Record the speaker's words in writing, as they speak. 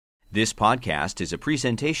This podcast is a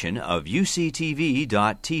presentation of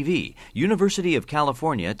UCTV.tv, University of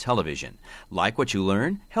California Television. Like what you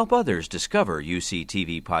learn? Help others discover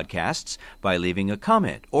UCTV podcasts by leaving a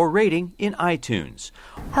comment or rating in iTunes.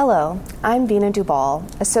 Hello, I'm Veena Dubal,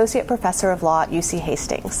 Associate Professor of Law at UC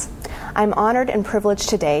Hastings. I'm honored and privileged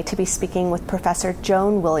today to be speaking with Professor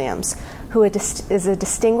Joan Williams, who is a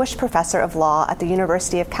distinguished professor of law at the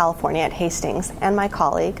University of California at Hastings and my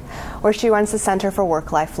colleague, where she runs the Center for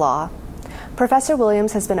Work-Life Law. Professor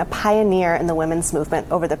Williams has been a pioneer in the women's movement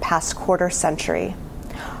over the past quarter century.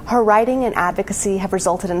 Her writing and advocacy have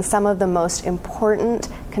resulted in some of the most important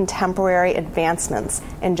contemporary advancements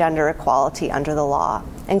in gender equality under the law,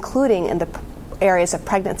 including in the areas of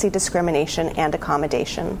pregnancy discrimination and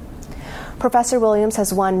accommodation. Professor Williams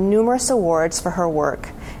has won numerous awards for her work,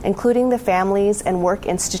 including the Families and Work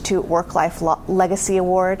Institute Work-Life Legacy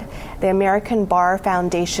Award, the American Bar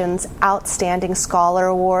Foundation's Outstanding Scholar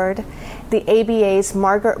Award, the ABA's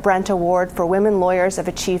Margaret Brent Award for Women Lawyers of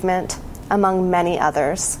Achievement, among many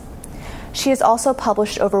others. She has also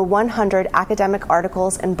published over 100 academic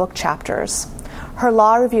articles and book chapters. Her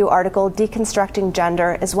law review article, Deconstructing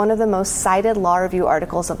Gender, is one of the most cited law review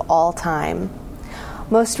articles of all time.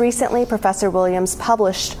 Most recently, Professor Williams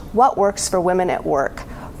published What Works for Women at Work: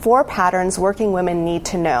 4 Patterns Working Women Need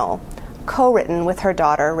to Know, co-written with her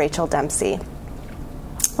daughter, Rachel Dempsey,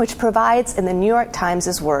 which provides, in the New York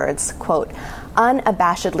Times' words, quote,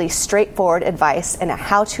 unabashedly straightforward advice and a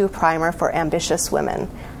how-to primer for ambitious women,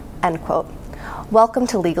 end quote. Welcome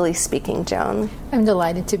to Legally Speaking, Joan. I'm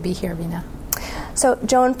delighted to be here, Veena. So,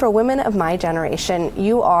 Joan, for women of my generation,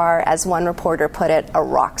 you are, as one reporter put it, a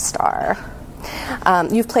rock star.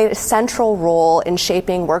 You've played a central role in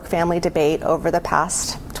shaping work-family debate over the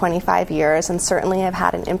past 25 years and certainly have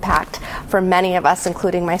had an impact for many of us,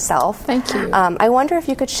 including myself. Thank you. I wonder if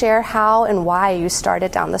you could share how and why you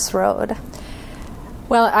started down this road.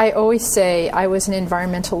 Well, I always say I was an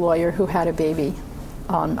environmental lawyer who had a baby.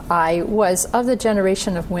 I was of the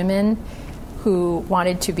generation of women who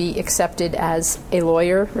wanted to be accepted as a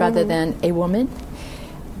lawyer rather than a woman.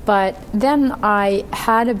 But then I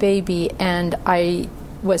had a baby, and I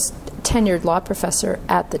was tenured law professor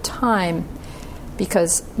at the time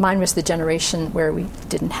because mine was the generation where we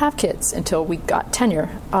didn't have kids until we got tenure.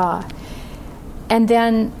 And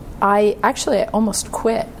then I almost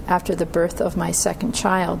quit after the birth of my second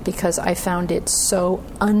child because I found it so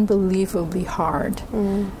unbelievably hard.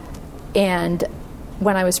 And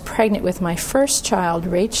when I was pregnant with my first child,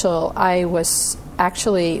 Rachel, I was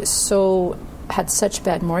actually had such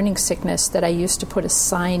bad morning sickness that I used to put a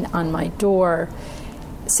sign on my door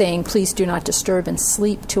saying, please do not disturb, and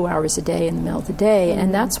sleep 2 hours a day in the middle of the day.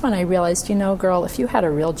 And that's when I realized, girl, if you had a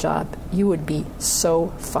real job, you would be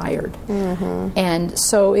so fired. And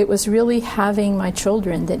so it was really having my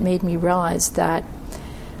children that made me realize that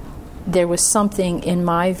there was something, in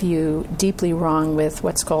my view, deeply wrong with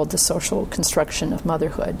what's called the social construction of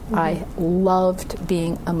motherhood. I loved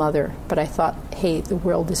being a mother, but I thought, hey, the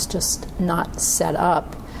world is just not set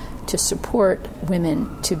up to support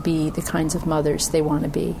women to be the kinds of mothers they want to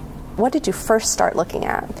be. What did you first start looking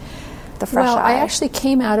at? The fresh eye? I actually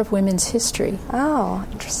came out of women's history. Oh,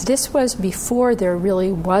 interesting. This was before there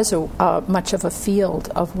really was much of a field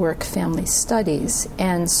of work-family studies,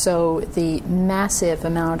 and so the massive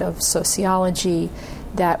amount of sociology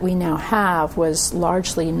that we now have was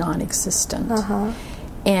largely non-existent.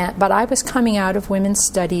 But I was coming out of women's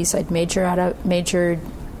studies. I'd majored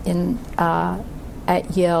in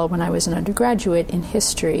at Yale when I was an undergraduate in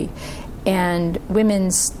history, and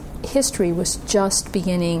women's history was just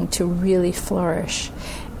beginning to really flourish.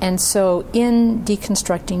 And so in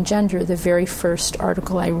Deconstructing Gender, the very first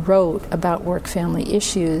article I wrote about work-family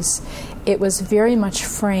issues, it was very much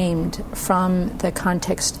framed from the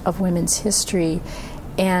context of women's history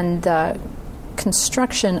and the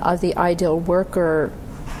construction of the ideal worker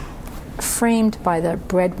framed by the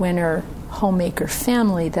breadwinner homemaker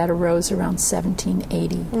family that arose around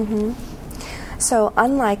 1780. So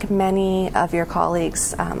unlike many of your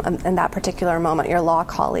colleagues in that particular moment, your law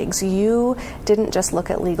colleagues, you didn't just look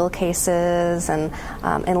at legal cases and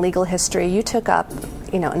legal history. You took up,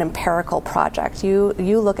 an empirical project. You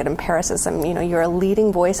look at empiricism. You're a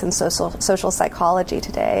leading voice in social psychology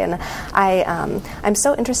today, and I'm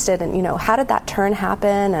so interested in how did that turn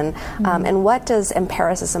happen, and what does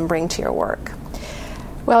empiricism bring to your work?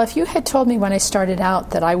 Well, if you had told me when I started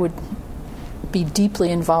out that I would be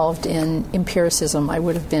deeply involved in empiricism, I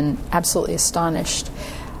would have been absolutely astonished.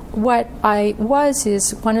 What I was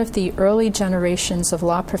is one of the early generations of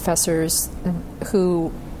law professors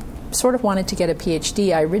who sort of wanted to get a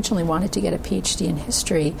PhD. I originally wanted to get a PhD in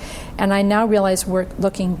history, and I now realize,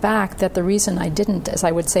 looking back, that the reason I didn't, as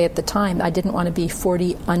I would say at the time, I didn't want to be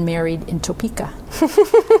 40 unmarried in Topeka.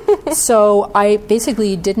 So I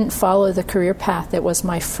basically didn't follow the career path that was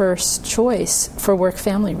my first choice for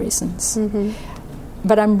work-family reasons. Mm-hmm.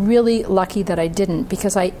 But I'm really lucky that I didn't,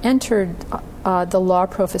 because I entered the law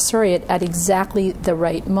professoriate at exactly the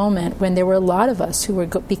right moment, when there were a lot of us who were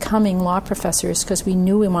becoming law professors because we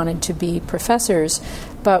knew we wanted to be professors,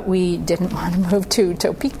 but we didn't want to move to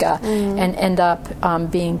Topeka and end up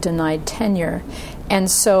being denied tenure. And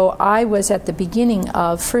so I was at the beginning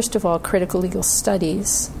of, first of all, critical legal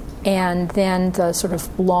studies, and then the sort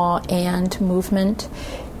of law and movement,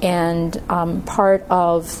 and part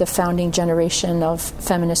of the founding generation of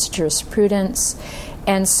feminist jurisprudence.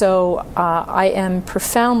 And so I am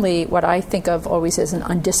profoundly what I think of always as an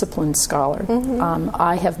undisciplined scholar. Mm-hmm.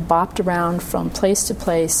 I have bopped around from place to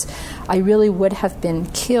place. I really would have been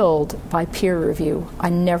killed by peer review. I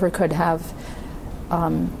never could have,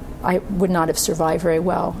 I would not have survived very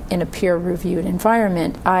well in a peer-reviewed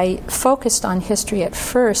environment. I focused on history at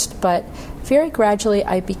first, but very gradually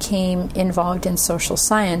I became involved in social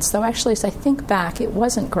science, though actually, as I think back, it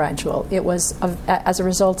wasn't gradual. It was as a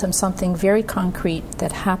result of something very concrete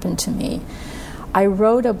that happened to me. I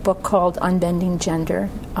wrote a book called Unbending Gender,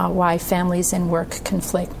 Why Families and Work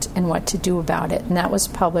Conflict and What to Do About It, and that was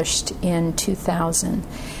published in 2000.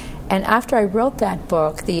 And after I wrote that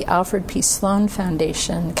book, the Alfred P. Sloan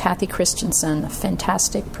Foundation, Kathy Christensen, a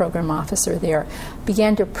fantastic program officer there,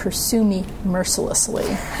 began to pursue me mercilessly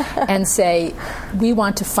and say, we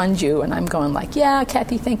want to fund you. And I'm going like, yeah,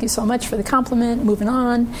 Kathy, thank you so much for the compliment, moving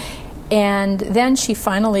on. And then she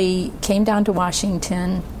finally came down to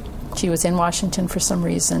Washington. She was in Washington for some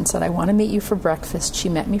reason, said, I want to meet you for breakfast. She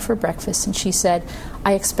met me for breakfast, and she said,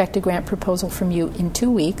 I expect a grant proposal from you in 2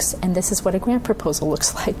 weeks, and this is what a grant proposal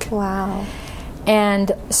looks like. Wow.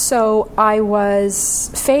 And so I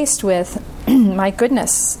was faced with, my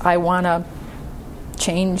goodness, I want to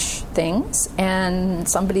change things, and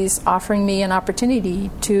somebody's offering me an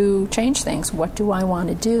opportunity to change things. What do I want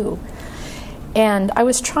to do? And I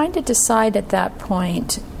was trying to decide at that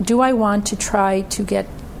point, do I want to try to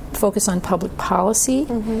focus on public policy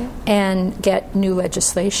and get new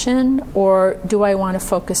legislation, or do I want to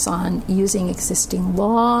focus on using existing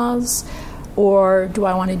laws, or do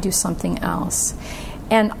I want to do something else?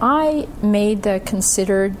 And I made the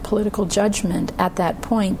considered political judgment at that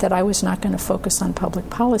point that I was not going to focus on public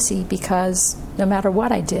policy, because no matter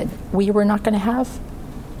what I did, we were not going to have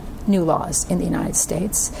new laws in the United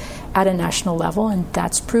States at a national level, and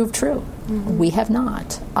that's proved true. We have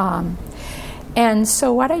not. And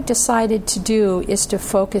so what I decided to do is to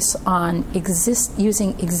focus on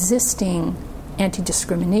using existing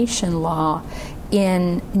anti-discrimination law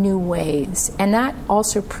in new ways. And that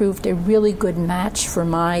also proved a really good match for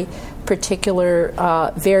my particular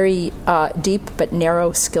very deep but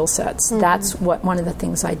narrow skill sets. That's one of the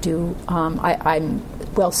things I do, I'm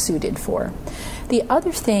well suited for. The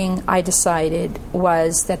other thing I decided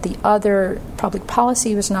was that the other public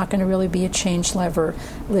policy was not going to really be a change lever.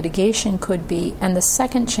 Litigation could be. And the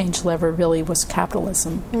second change lever really was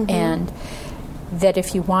capitalism. And that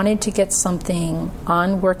if you wanted to get something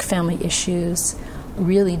on work-family issues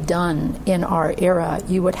really done in our era,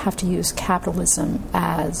 you would have to use capitalism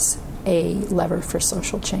as a lever for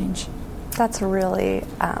social change. That's really,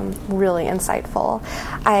 really insightful.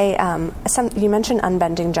 You mentioned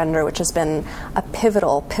Unbending Gender, which has been a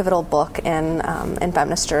pivotal book in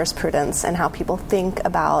feminist jurisprudence and how people think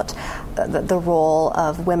about the role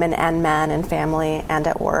of women and men in family and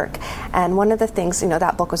at work. And one of the things,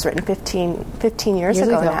 that book was written 15 years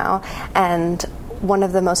ago now, and one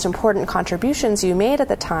of the most important contributions you made at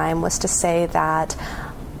the time was to say that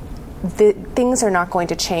things are not going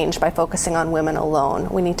to change by focusing on women alone.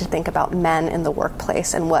 We need to think about men in the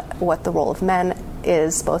workplace and what the role of men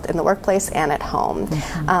is both in the workplace and at home.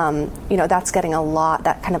 That's getting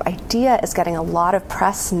that kind of idea is getting a lot of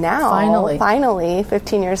press now. Finally,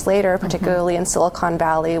 15 years later, particularly in Silicon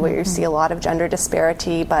Valley, where you see a lot of gender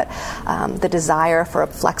disparity, but the desire for a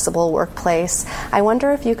flexible workplace. I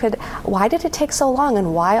wonder if why did it take so long,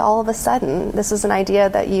 and why all of a sudden this is an idea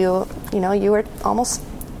that you were almost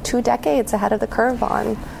 2 decades ahead of the curve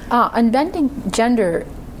on? Unbending Gender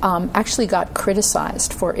actually got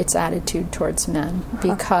criticized for its attitude towards men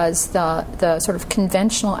because the sort of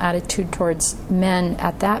conventional attitude towards men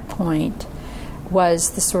at that point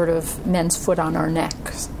was the sort of men's foot on our neck.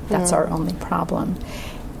 That's our only problem.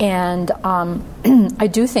 And I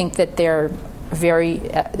do think that there there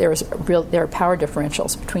are power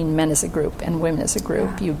differentials between men as a group and women as a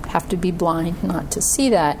group. Yeah. You have to be blind not to see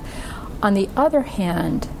that. On the other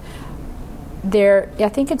hand, I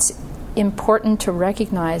think it's important to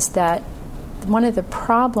recognize that one of the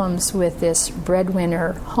problems with this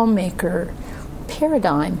breadwinner, homemaker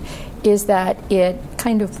paradigm is that it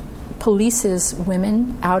kind of polices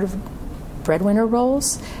women out of breadwinner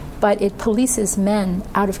roles, but it polices men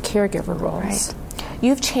out of caregiver roles. Right.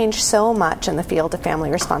 You've changed so much in the field of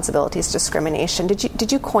family responsibilities discrimination.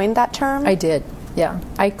 Did you coin that term? I did, yeah.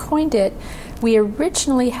 I coined it. We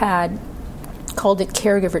originally called it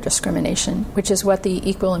caregiver discrimination, which is what the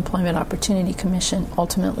Equal Employment Opportunity Commission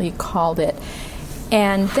ultimately called it.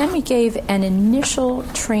 And then we gave an initial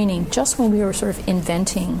training just when we were sort of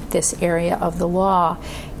inventing this area of the law.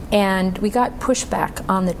 And we got pushback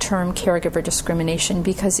on the term caregiver discrimination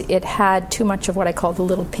because it had too much of what I call the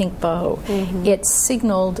little pink bow. Mm-hmm. It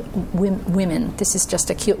signaled women. This is just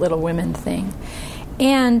a cute little women thing.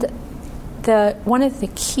 And one of the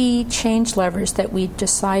key change levers that we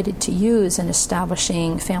decided to use in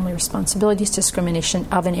establishing family responsibilities discrimination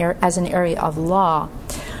as an area of law,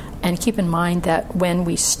 and keep in mind that when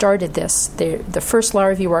we started this, the first law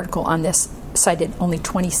review article on this cited only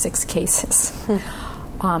 26 cases.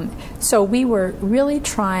 So we were really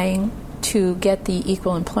trying to get the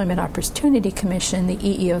Equal Employment Opportunity Commission, the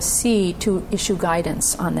EEOC, to issue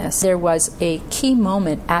guidance on this. There was a key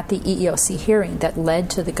moment at the EEOC hearing that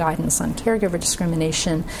led to the guidance on caregiver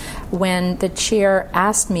discrimination when the chair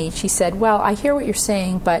asked me, she said, well, I hear what you're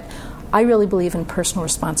saying, but I really believe in personal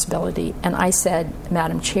responsibility. And I said,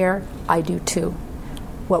 Madam Chair, I do too.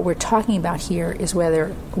 What we're talking about here is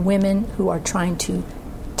whether women who are trying to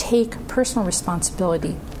take personal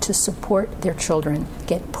responsibility to support their children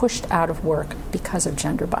get pushed out of work because of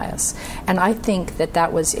gender bias. And I think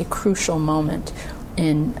that was a crucial moment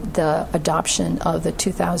in the adoption of the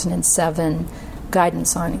 2007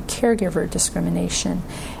 guidance on caregiver discrimination.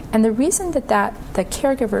 And the reason that the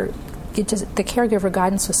caregiver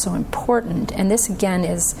guidance was so important, and this again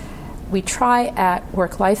is, we try at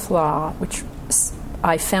Work-Life Law, which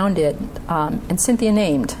I founded and Cynthia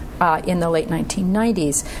named in the late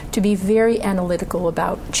 1990s, to be very analytical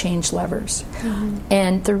about change levers. Mm-hmm.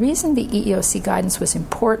 And the reason the EEOC guidance was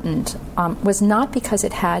important was not because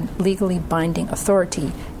it had legally binding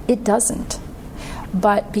authority. It doesn't.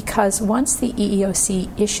 But because once the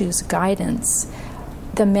EEOC issues guidance,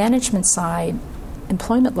 the management side,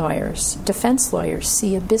 employment lawyers, defense lawyers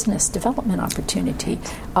see a business development opportunity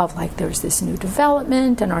of there's this new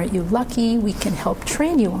development, and aren't you lucky? We can help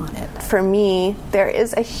train you on it. For me, there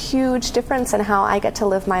is a huge difference in how I get to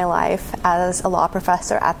live my life as a law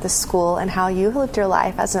professor at this school and how you lived your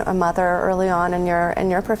life as a mother early on in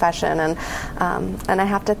your profession, and I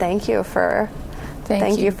have to thank you for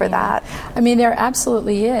that. I mean, there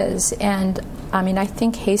absolutely is, and I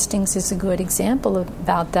think Hastings is a good example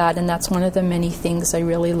about that, and that's one of the many things I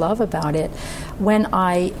really love about it. When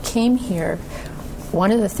I came here,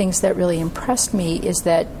 one of the things that really impressed me is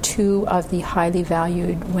that 2 of the highly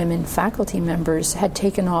valued women faculty members had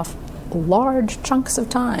taken off large chunks of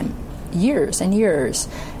time, years and years,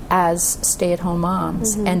 as stay-at-home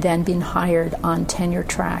moms, mm-hmm. and then been hired on tenure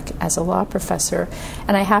track as a law professor.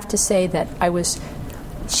 And I have to say that I was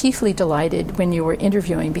chiefly delighted when you were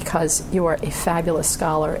interviewing because you are a fabulous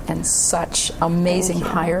scholar and such amazing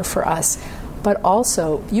hire for us. But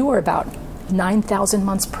also, you were about 9,000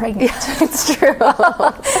 months pregnant. Yeah, it's true.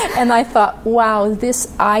 And I thought, wow,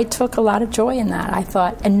 I took a lot of joy in that. I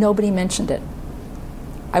thought, and nobody mentioned it.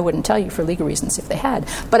 I wouldn't tell you for legal reasons if they had,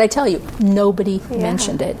 but I tell you, nobody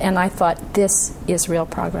mentioned it. And I thought, this is real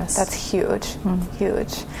progress. That's huge,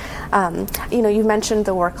 huge. You mentioned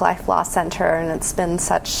the Work-Life Law Center, and it's been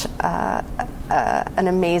such an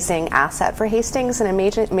amazing asset for Hastings, an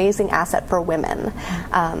amazing asset for women.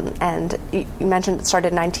 And you mentioned it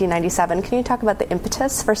started in 1997. Can you talk about the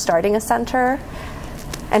impetus for starting a center?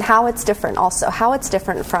 And how it's different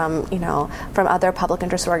from other public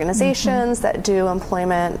interest organizations mm-hmm. that do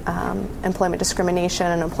employment discrimination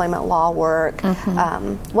and employment law work.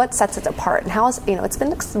 Mm-hmm. What sets it apart, and how is it's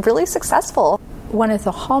been really successful? One of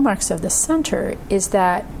the hallmarks of the center is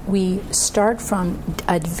that we start from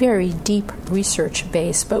a very deep research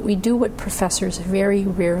base, but we do what professors very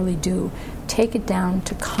rarely do: take it down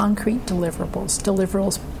to concrete deliverables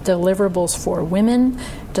for women,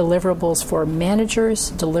 deliverables for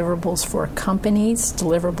managers, deliverables for companies,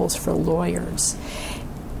 deliverables for lawyers.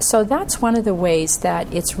 So that's one of the ways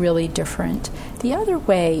that it's really different. The other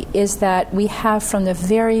way is that we have from the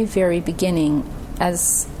very, very beginning,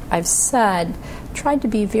 as I've said, tried to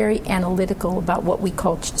be very analytical about what we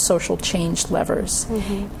call social change levers.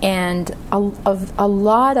 And a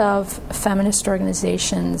lot of feminist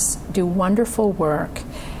organizations do wonderful work,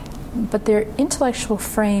 but their intellectual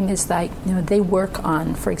frame is like, they work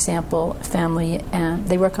on, for example, family, and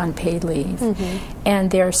they work on paid leave. And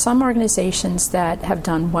there are some organizations that have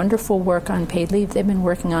done wonderful work on paid leave. They've been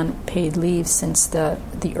working on paid leave since the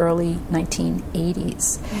early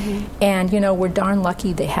 1980s. And, we're darn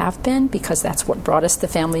lucky they have been, because that's what brought us the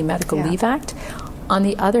Family Medical Leave Act. On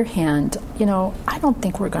the other hand, I don't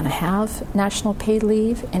think we're going to have national paid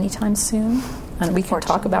leave anytime soon. And we can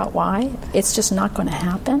talk about why. It's just not going to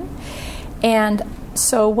happen. And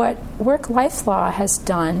so what Work-Life Law has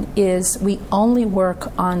done is we only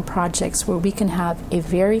work on projects where we can have a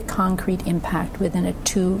very concrete impact within a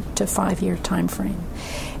 2 to 5 year time frame.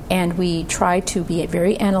 And we try to be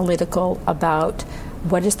very analytical about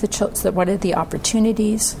what are the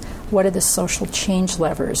opportunities, what are the social change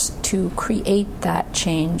levers to create that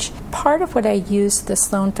change. Part of what I used the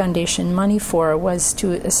Sloan Foundation money for was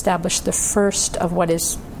to establish the first of what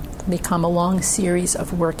has become a long series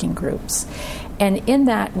of working groups. And in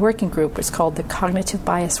that working group was called the Cognitive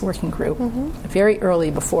Bias Working Group, very early,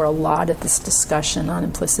 before a lot of this discussion on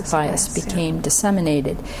implicit bias became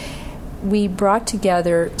disseminated. We brought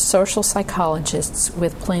together social psychologists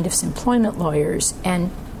with plaintiffs' employment lawyers,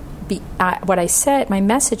 and what I said, my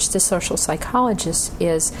message to social psychologists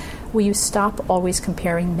is, will you stop always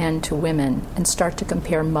comparing men to women and start to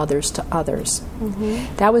compare mothers to others?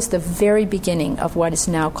 That was the very beginning of what is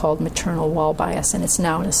now called maternal wall bias, and it's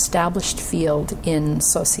now an established field in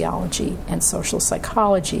sociology and social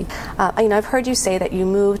psychology. I've heard you say that you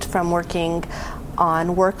moved from working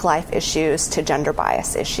on work-life issues to gender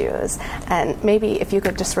bias issues, and maybe if you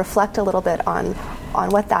could just reflect a little bit on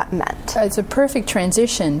what that meant. It's a perfect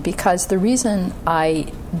transition, because the reason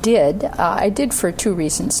I did for two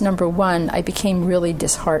reasons. Number one, I became really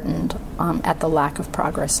disheartened at the lack of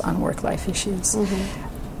progress on work-life issues.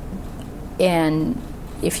 And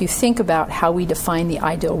if you think about how we define the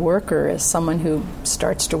ideal worker as someone who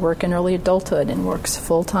starts to work in early adulthood and works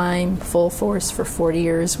full-time, full force for 40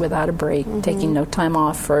 years without a break, taking no time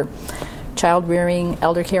off for child rearing,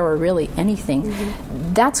 elder care, or really anything,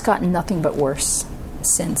 that's gotten nothing but worse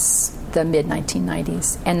since the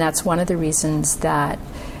mid-1990s. And that's one of the reasons that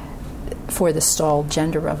for the stalled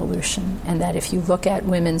gender revolution, and that if you look at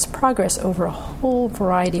women's progress over a whole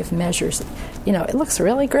variety of measures, it looks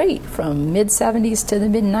really great from mid-70s to the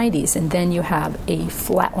mid-90s, and then you have a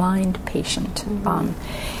flatlined patient.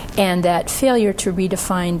 And that failure to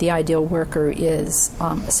redefine the ideal worker is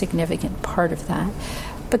a significant part of that.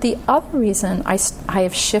 But the other reason I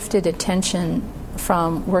have shifted attention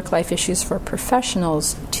from work-life issues for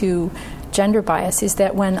professionals to gender bias is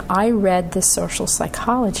that when I read this social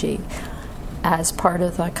psychology as part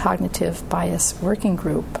of the Cognitive Bias Working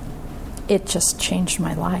Group, it just changed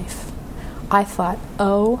my life. I thought,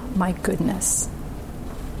 oh my goodness,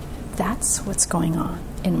 that's what's going on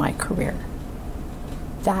in my career.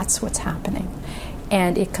 That's what's happening.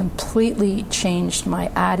 And it completely changed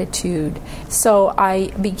my attitude. So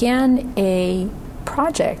I began a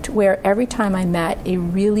project where every time I met a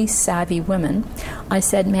really savvy woman, I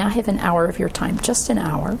said, may I have an hour of your time? Just an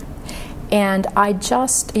hour. And I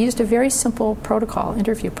used a very simple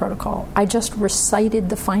interview protocol. I just recited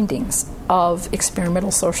the findings of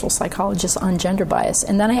experimental social psychologists on gender bias.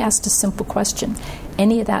 And then I asked a simple question.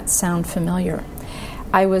 Any of that sound familiar?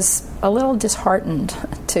 I was a little disheartened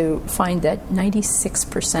to find that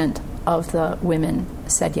 96% of the women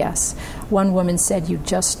said yes. One woman said, you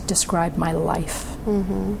just described my life.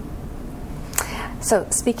 So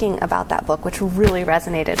speaking about that book, which really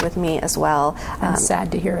resonated with me as well. I'm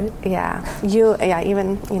sad to hear it.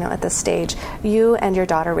 Even at this stage, you and your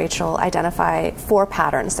daughter Rachel identify 4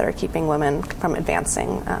 patterns that are keeping women from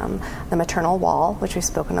advancing. The maternal wall, which we've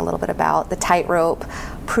spoken a little bit about, the tightrope,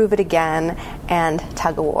 prove it again, and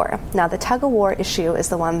tug-of-war. Now, the tug-of-war issue is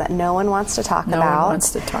the one that no one wants to talk about. No one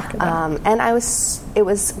wants to talk about. And it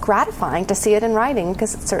was gratifying to see it in writing,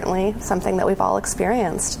 because it's certainly something that we've all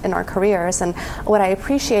experienced in our careers. And what I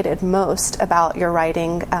appreciated most about your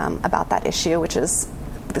writing about that issue, which is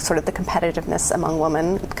sort of the competitiveness among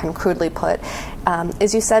women, kind of crudely put,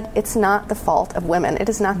 is you said it's not the fault of women. It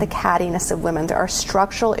is not the cattiness of women. There are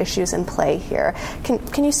structural issues in play here.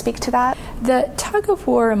 Can you speak to that? The tug of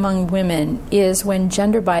war among women is when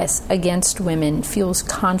gender bias against women fuels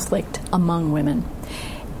conflict among women.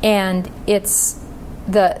 And it's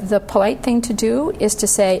the polite thing to do is to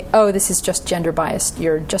say, oh, this is just gender biased.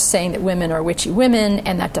 You're just saying that women are witchy women,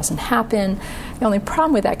 and that doesn't happen. The only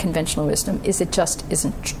problem with that conventional wisdom is it just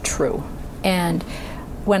isn't true. And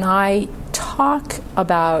when I talk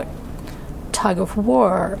about tug of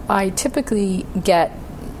war, I typically get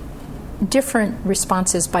different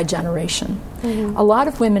responses by generation. Mm-hmm. A lot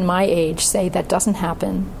of women my age say that doesn't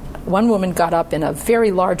happen. One woman got up in a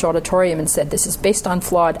very large auditorium and said, this is based on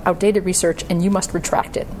flawed, outdated research, and you must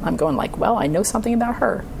retract it. I'm going like, well, I know something about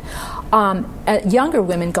her. Younger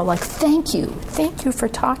women go like, thank you for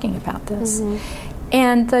talking about this. Mm-hmm.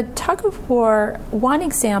 And the tug of war, one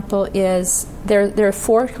example is there are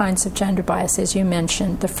 4 kinds of gender bias, as you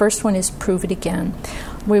mentioned. The first one is prove it again,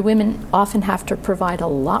 where women often have to provide a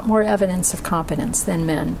lot more evidence of competence than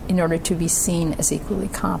men in order to be seen as equally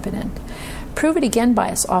competent. Prove it again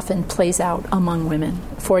bias often plays out among women.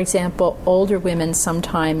 For example, older women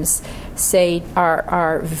sometimes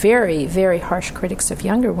are very, very harsh critics of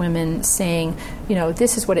younger women, saying,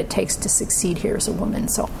 this is what it takes to succeed here as a woman,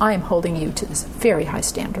 so I am holding you to this very high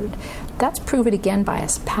standard. That's prove it again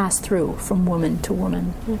bias passed through from woman to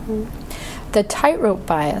woman. Mm-hmm. The tightrope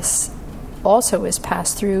bias also is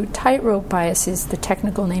passed through. Tightrope bias the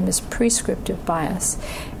technical name is prescriptive bias.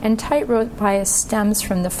 And tightrope bias stems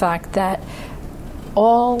from the fact that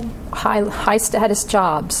all high status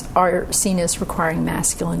jobs are seen as requiring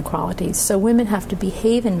masculine qualities. So women have to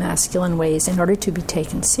behave in masculine ways in order to be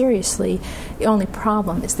taken seriously. The only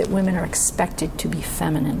problem is that women are expected to be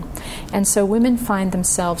feminine. And so women find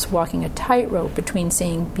themselves walking a tightrope between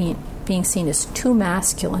being seen as too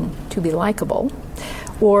masculine to be likable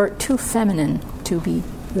or too feminine to be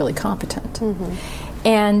really competent. Mm-hmm.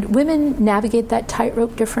 And women navigate that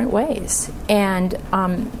tightrope different ways. And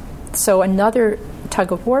so another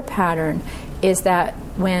tug of war pattern is that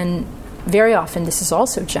when, very often, this is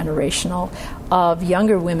also generational, of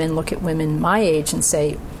younger women look at women my age and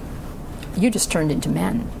say, you just turned into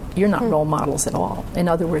men. You're not role models at all. In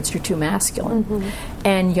other words, you're too masculine. Mm-hmm.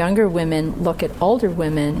 And younger women look at older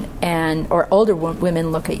women, or older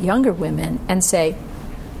women look at younger women and say,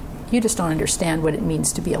 you just don't understand what it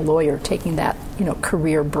means to be a lawyer, taking that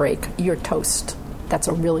career break. You're toast. That's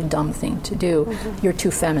a really dumb thing to do. Mm-hmm. You're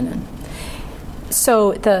too feminine.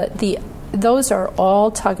 So those are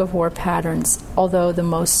all tug-of-war patterns, although the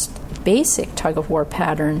most basic tug-of-war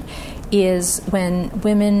pattern is when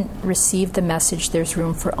women receive the message there's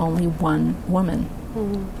room for only one woman.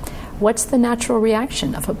 Mm-hmm. What's the natural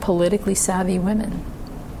reaction of a politically savvy woman?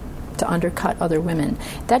 To undercut other women.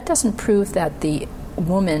 That doesn't prove that the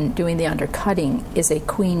woman doing the undercutting is a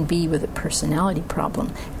queen bee with a personality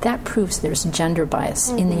problem. That proves there's gender bias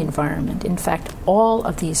in the environment. In fact, all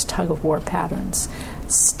of these tug-of-war patterns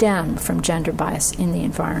stem from gender bias in the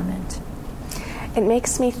environment. It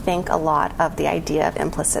makes me think a lot of the idea of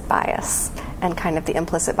implicit bias and kind of the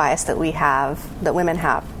implicit bias that that women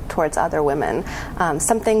have towards other women.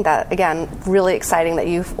 Something that, again, really exciting that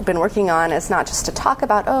you've been working on is not just to talk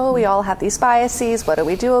about, we all have these biases, what do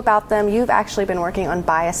we do about them? You've actually been working on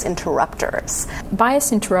bias interrupters.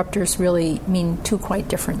 Bias interrupters really mean 2 quite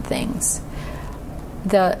different things.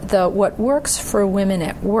 The What Works for Women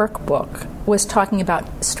at Work book was talking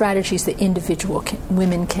about strategies that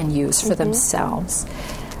women can use for themselves.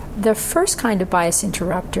 The first kind of bias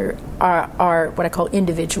interrupter are what I call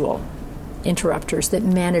individual interrupters that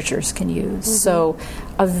managers can use. Mm-hmm. So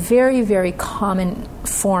a very, very common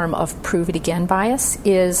form of prove it again bias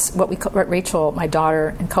is what Rachel, my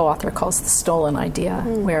daughter and co-author, calls the stolen idea,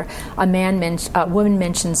 where a woman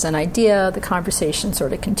mentions an idea, the conversation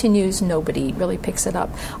sort of continues, nobody really picks it up.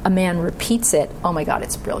 A man repeats it, oh my God,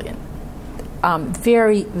 it's brilliant.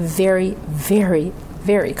 Very, very, very,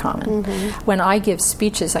 very common. Mm-hmm. When I give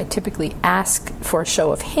speeches, I typically ask for a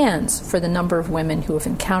show of hands for the number of women who have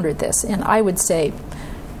encountered this, and I would say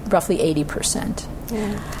roughly 80%.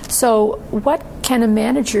 Yeah. So what can a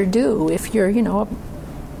manager do if you're, a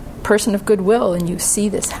person of goodwill and you see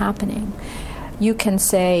this happening? You can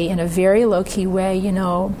say in a very low-key way,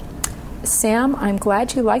 Sam, I'm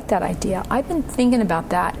glad you like that idea. I've been thinking about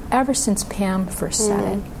that ever since Pam first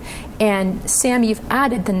said it. And Sam, you've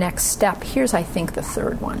added the next step. Here's, I think, the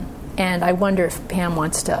third one. And I wonder if Pam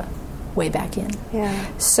wants to weigh back in.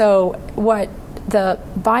 Yeah. So what the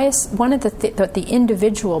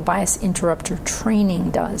individual bias interrupter training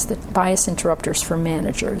does, the bias interrupters for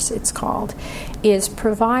managers, it's called, is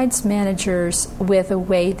provides managers with a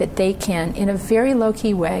way that they can, in a very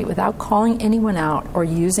low-key way, without calling anyone out or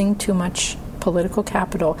using too much political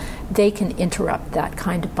capital, they can interrupt that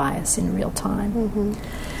kind of bias in real time. Mm-hmm.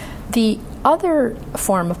 The other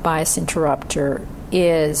form of bias interrupter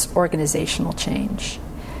is organizational change.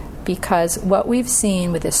 Because what we've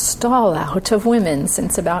seen with this stall out of women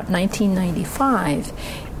since about 1995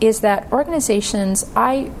 is that organizations,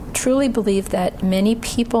 I truly believe that many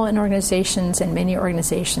people in organizations and many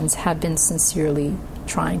organizations have been sincerely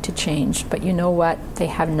trying to change, but you know what? They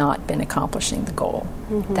have not been accomplishing the goal.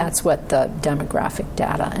 That's what the demographic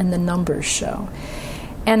data and the numbers show.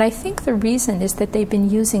 And I think the reason is that they've been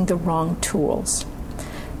using the wrong tools.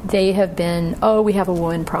 They have been, we have a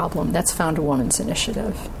woman problem. That's Found a Woman's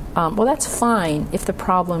Initiative. Well, that's fine if the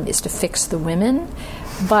problem is to fix the women,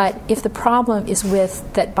 but if the problem is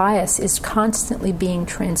with that bias is constantly being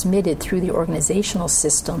transmitted through the organizational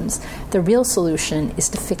systems, the real solution is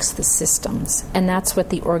to fix the systems. And that's what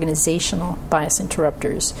the organizational bias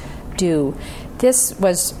interrupters do. This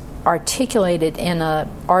was articulated in an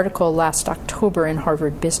article last October in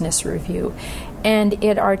Harvard Business Review, and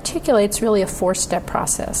it articulates really a 4-step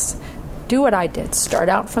process. Do what I did. Start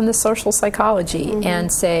out from the social psychology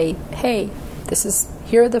and say, hey,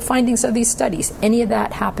 here are the findings of these studies. Any of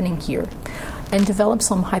that happening here? And develop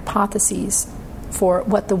some hypotheses for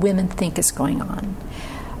what the women think is going on.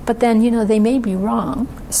 But then, they may be wrong.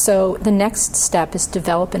 So the next step is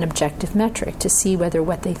develop an objective metric to see whether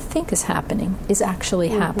what they think is happening is actually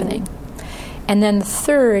happening. And then the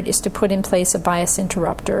third is to put in place a bias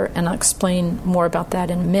interrupter, and I'll explain more about that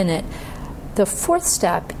in a minute. The fourth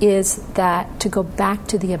step is that to go back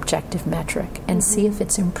to the objective metric and see if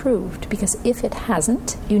it's improved, because if it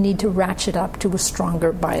hasn't, you need to ratchet up to a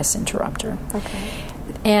stronger bias interrupter. Okay.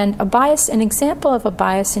 And an example of a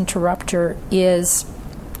bias interrupter is,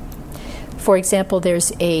 for example,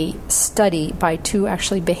 there's a study by 2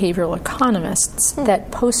 behavioral economists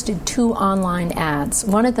that posted 2 online ads.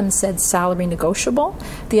 One of them said salary negotiable.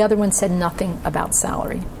 The other one said nothing about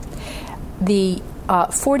salary. The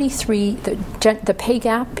pay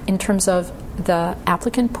gap in terms of the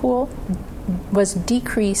applicant pool was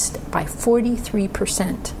decreased by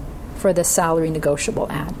 43% for the salary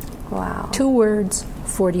negotiable ad. Wow. 2 words,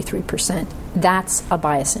 43%. That's a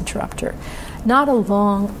bias interrupter. Not a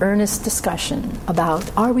long, earnest discussion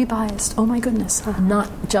about, are we biased? Oh my goodness.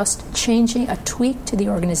 Not just changing a tweak to the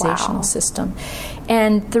organizational system.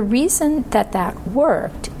 And the reason that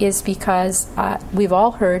worked is because we've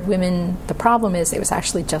all heard women, the problem is, it was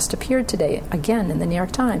actually just appeared today, again, in the New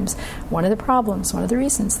York Times. One of the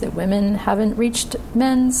reasons that women haven't reached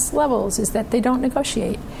men's levels is that they don't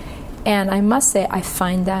negotiate. And I must say, I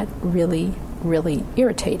find that really, really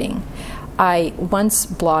irritating. I once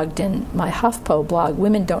blogged in my HuffPo blog,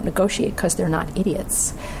 women don't negotiate because they're not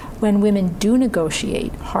idiots. When women do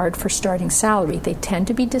negotiate hard for starting salary, they tend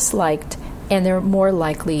to be disliked and they're more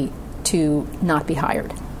likely to not be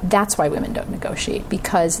hired. That's why women don't negotiate,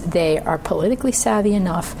 because they are politically savvy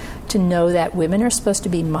enough to know that women are supposed to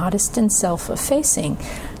be modest and self-effacing,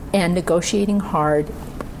 and negotiating hard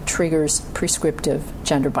triggers prescriptive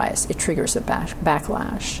gender bias. It triggers a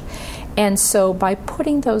backlash. And so by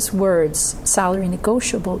putting those words, salary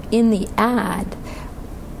negotiable, in the ad,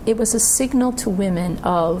 it was a signal to women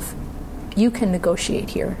of, you can negotiate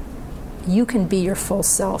here. You can be your full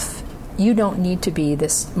self. You don't need to be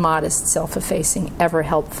this modest, self-effacing,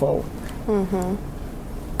 ever-helpful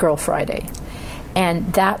Girl Friday.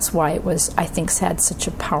 And that's why it was, I think, had such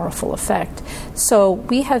a powerful effect. So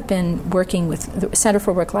we have been working with, the Center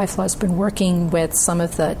for Work-Life Law has been working with some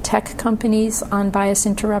of the tech companies on bias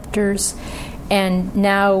interrupters, and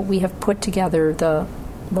now we have put together the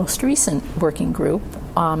most recent working group.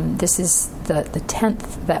 This is the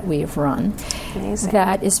 10th that we have run. Amazing.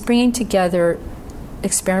 That is bringing together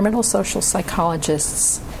experimental social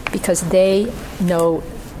psychologists, because they know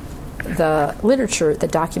the literature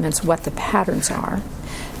that documents what the patterns are,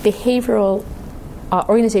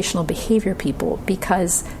 organizational behavior people,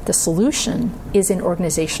 because the solution is in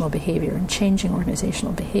organizational behavior and changing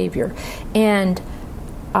organizational behavior, and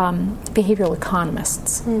behavioral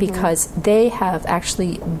economists, because they have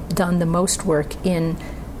actually done the most work in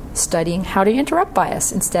studying how to interrupt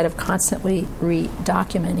bias instead of constantly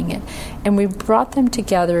re-documenting it. And we brought them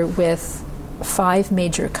together with 5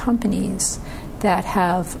 major companies that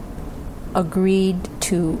have agreed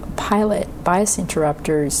to pilot bias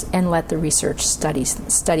interrupters and let the research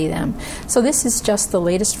study them. So this is just the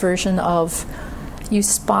latest version of, you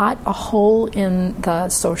spot a hole in the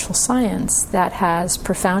social science that has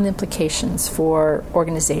profound implications for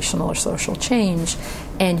organizational or social change,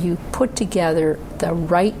 and you put together the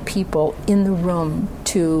right people in the room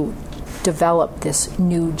to develop this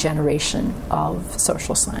new generation of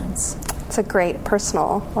social science. It's a great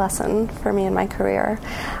personal lesson for me in my career.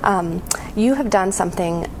 You have done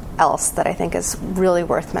something else that I think is really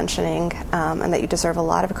worth mentioning, and that you deserve a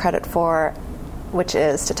lot of credit for, which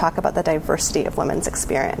is to talk about the diversity of women's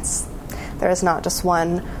experience. There is not just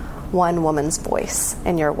one woman's voice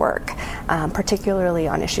in your work, particularly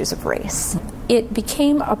on issues of race. It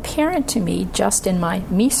became apparent to me just in my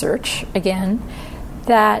me-search, again,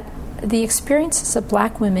 that the experiences of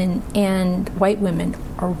black women and white women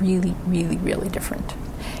are really, really, really different.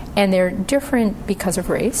 And they're different because of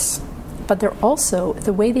race, but they're also,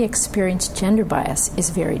 the way they experience gender bias is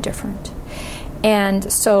very different.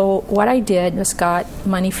 And so what I did was got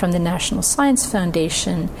money from the National Science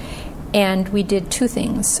Foundation, and we did two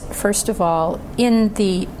things. First of all, in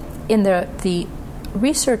the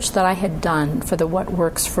research that I had done for the What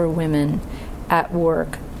Works for Women at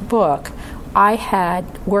Work book, I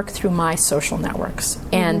had worked through my social networks.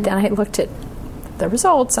 And then I looked at the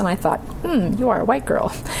results and I thought, you are a white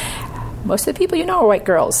girl. Most of the people you know are white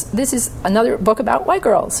girls. This is another book about white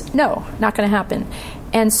girls. No, not going to happen.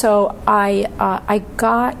 And so I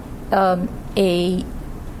got a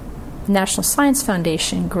National Science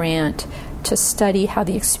Foundation grant to study how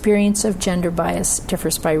the experience of gender bias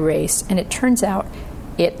differs by race. And it turns out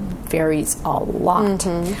it varies a lot.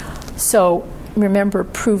 So remember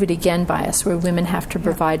prove it again bias, where women have to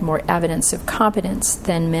provide more evidence of competence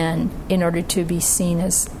than men in order to be seen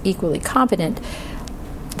as equally competent.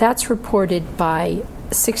 That's reported by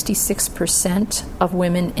 66% of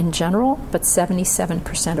women in general, but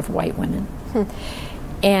 77% of white women.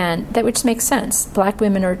 And that which makes sense. Black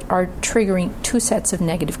women are triggering two sets of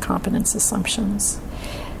negative competence assumptions.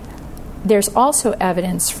 There's also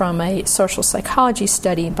evidence from a social psychology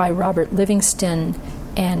study by Robert Livingston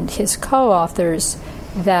and his co-authors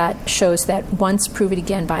that shows that once prove it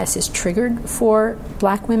again bias is triggered for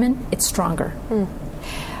black women, it's stronger.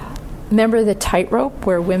 Remember the tightrope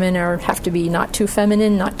where women have to be not too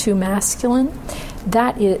feminine, not too masculine?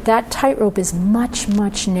 That tightrope is much,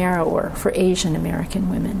 much narrower for Asian American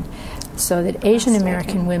women. So that Asian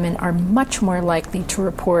American women are much more likely to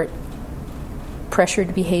report pressure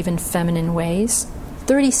to behave in feminine ways.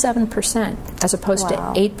 37% as opposed to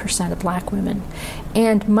 8% of black women,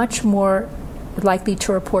 and much more likely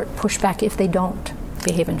to report pushback if they don't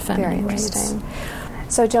behave in feminine ways. Very interesting.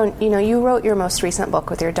 So, Joan, you wrote your most recent book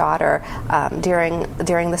with your daughter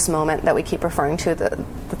during this moment that we keep referring to.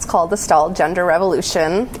 It's called The Stalled Gender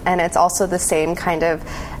Revolution, and it's also the same kind of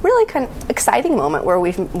really kind of exciting moment where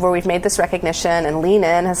we've made this recognition, and Lean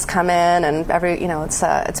In has come in, and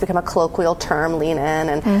it's become a colloquial term, Lean In,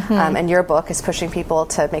 and your book is pushing people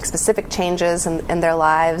to make specific changes in their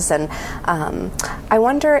lives. And I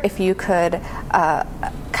wonder if you could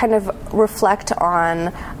kind of reflect on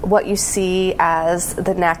what you see as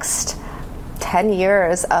the next 10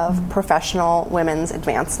 years of professional women's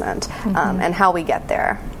advancement and how we get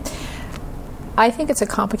there. I think it's a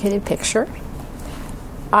complicated picture.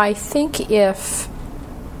 I think if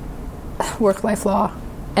Work-Life Law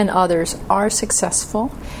and others are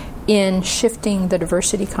successful in shifting the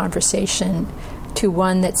diversity conversation to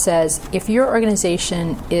one that says, if your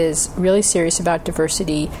organization is really serious about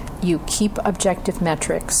diversity, you keep objective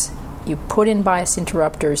metrics, you put in bias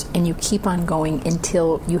interrupters, and you keep on going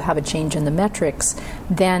until you have a change in the metrics,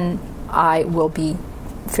 then I will be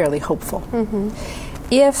fairly hopeful.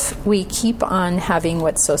 If we keep on having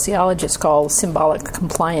what sociologists call symbolic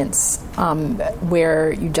compliance,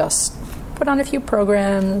 where you just put on a few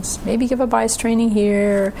programs, maybe give a bias training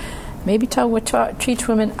here, maybe tell what to teach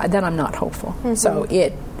women, then I'm not hopeful. So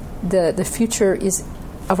the future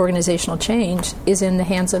of organizational change is in the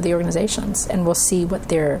hands of the organizations, and we'll see what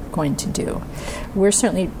they're going to do. We're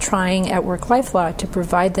certainly trying at Work-Life Law to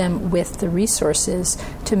provide them with the resources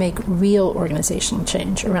to make real organizational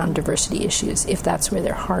change around diversity issues, if that's where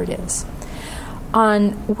their heart is.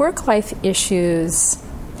 On work-life issues,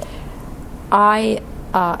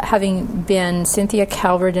 having been Cynthia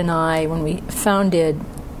Calvert and I, when we founded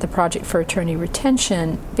the Project for Attorney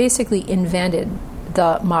Retention, basically invented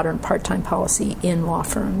the modern part-time policy in law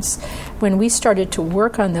firms. When we started to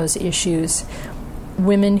work on those issues,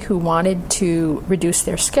 women who wanted to reduce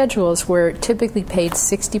their schedules were typically paid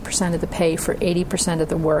 60% of the pay for 80% of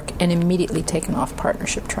the work and immediately taken off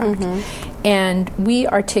partnership track. And we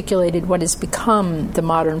articulated what has become the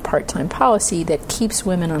modern part-time policy that keeps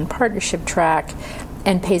women on partnership track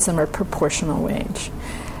and pays them a proportional wage.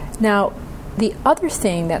 Now, the other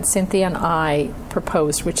thing that Cynthia and I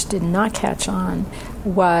proposed, which did not catch on,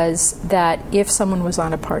 was that if someone was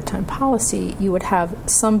on a part-time policy, you would have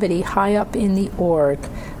somebody high up in the org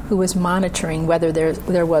who was monitoring whether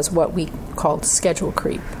there was what we called schedule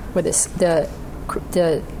creep, where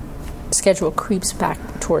the schedule creeps back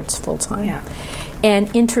towards full-time,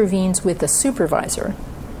 and intervenes with the supervisor,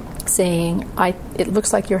 saying, it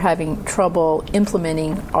looks like you're having trouble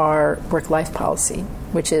implementing our work-life policy,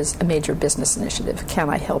 which is a major business initiative. Can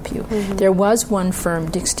I help you? There was one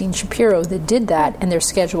firm, Dickstein Shapiro, that did that, and their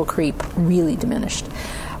schedule creep really diminished.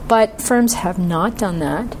 But firms have not done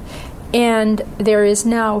that, and there is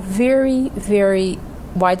now very, very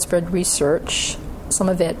widespread research, some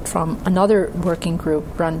of it from another working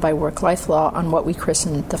group run by Work-Life Law on what we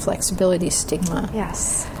christened the flexibility stigma.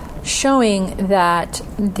 Yes. Showing that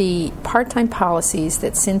the part-time policies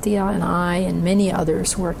that Cynthia and I and many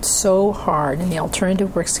others worked so hard, and the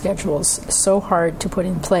alternative work schedules so hard to put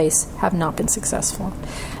in place, have not been successful,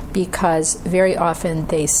 because very often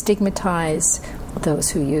they stigmatize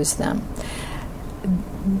those who use them.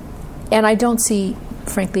 And I don't see,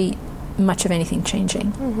 frankly, much of anything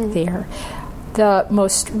changing there. The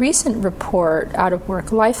most recent report out of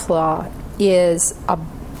Work-Life Law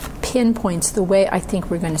pinpoints the way I think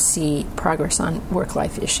we're going to see progress on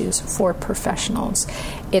work-life issues for professionals.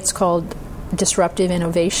 It's called Disruptive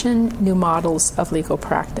Innovation, New Models of Legal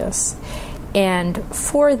Practice. And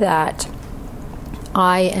for that,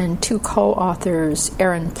 I and two co-authors,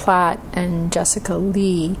 Erin Platt and Jessica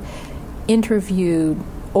Lee, interviewed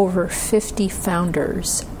over 50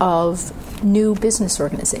 founders of new business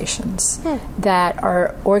organizations that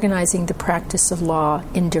are organizing the practice of law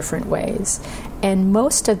in different ways. And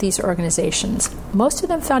most of these organizations, most of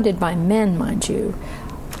them founded by men, mind you,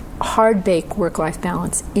 hard-bake work-life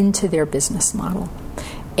balance into their business model.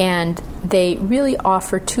 And they really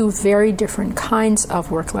offer two very different kinds of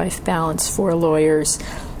work-life balance for lawyers.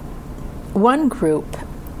 One group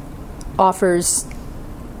offers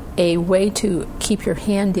a way to keep your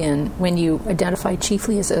hand in when you identify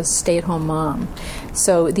chiefly as a stay-at-home mom.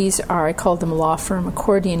 So these are, I call them law firm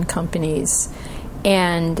accordion companies,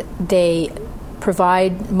 and they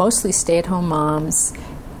provide mostly stay-at-home moms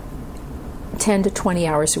 10 to 20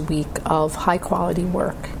 hours a week of high-quality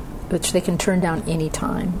work, which they can turn down any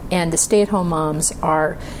time. And the stay-at-home moms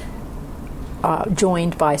are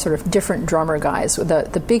joined by sort of different drummer guys.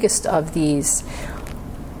 The biggest of these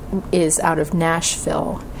is out of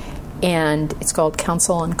Nashville, and it's called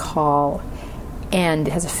Counsel on Call, and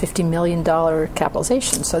it has a $50 million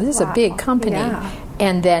capitalization. So this is a big company. Yeah.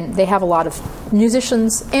 And then they have a lot of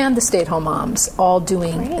musicians and the stay-at-home moms all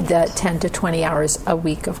doing the 10 to 20 hours a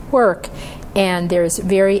week of work. And there's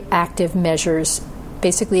very active measures.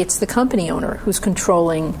 Basically, it's the company owner who's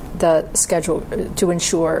controlling the schedule to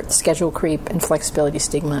ensure schedule creep and flexibility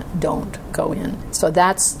stigma don't go in. So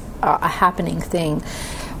that's a happening thing.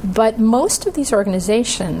 But most of these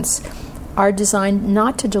organizations are designed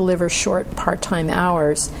not to deliver short part-time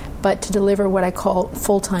hours, but to deliver what I call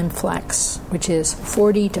full-time flex, which is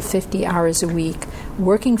 40 to 50 hours a week,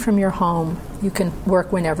 working from your home. You can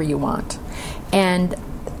work whenever you want. And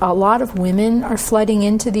a lot of women are flooding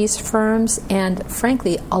into these firms, and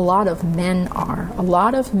frankly, a lot of men are. A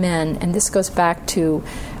lot of men, and this goes back to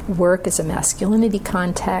work as a masculinity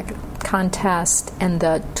contest and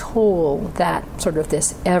the toll that sort of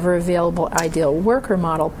this ever-available ideal worker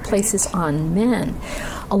model places on men.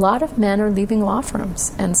 A lot of men are leaving law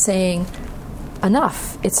firms and saying,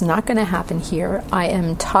 enough, it's not going to happen here. I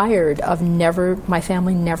am tired of my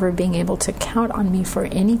family never being able to count on me for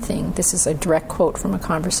anything. This is a direct quote from a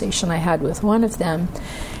conversation I had with one of them.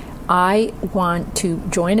 I want to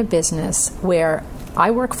join a business where I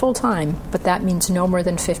work full-time, but that means no more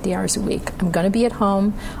than 50 hours a week. I'm going to be at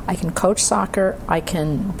home. I can coach soccer. I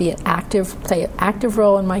can play an active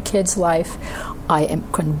role in my kid's life. I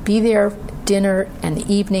can be there dinner and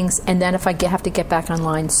the evenings, and then if I have to get back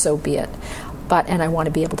online, so be it. And I want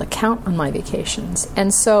to be able to count on my vacations.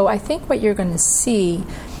 And so I think what you're going to see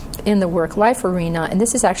in the work-life arena, and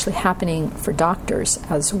this is actually happening for doctors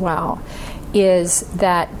as well, is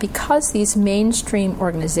that because these mainstream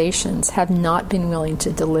organizations have not been willing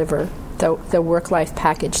to deliver the work-life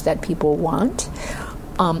package that people want,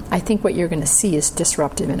 I think what you're going to see is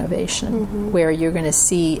disruptive innovation, where you're going to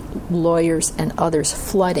see lawyers and others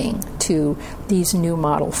flooding to these new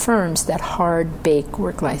model firms that hard-bake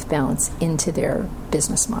work-life balance into their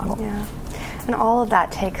business model. Yeah. And all of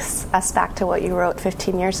that takes us back to what you wrote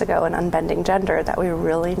 15 years ago in Unbending Gender, that we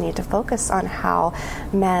really need to focus on how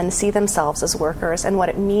men see themselves as workers and what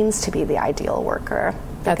it means to be the ideal worker.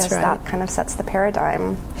 That's because right. that kind of sets the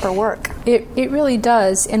paradigm for work. It really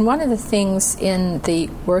does. And one of the things in the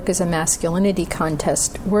Work as a Masculinity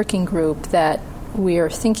Contest working group that we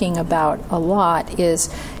are thinking about a lot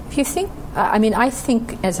is, if you think, I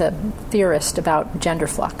think as a theorist about gender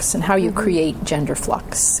flux and how you create gender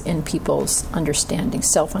flux in people's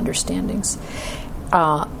understandings, self-understandings.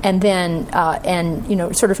 And then,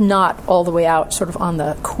 sort of not all the way out sort of on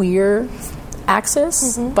the queer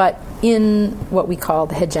axis, but in what we call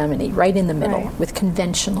the hegemony, right in the middle, with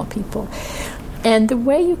conventional people. And the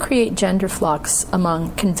way you create gender flux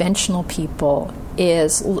among conventional people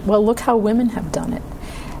is, well, look how women have done it.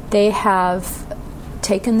 They have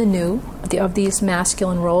taken the new of these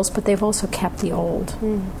masculine roles, but they've also kept the old.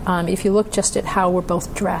 If you look just at how we're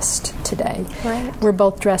both dressed today, we're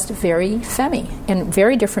both dressed very femmy in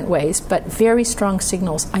very different ways, but very strong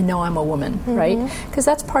signals. I know I'm a woman, right? Because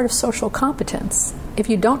that's part of social competence. If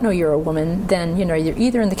you don't know you're a woman, then you're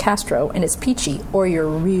either in the Castro and it's peachy, or you're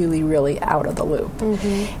really, really out of the loop.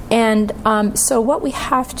 And so what we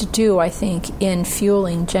have to do, I think, in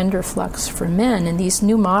fueling gender flux for men, and these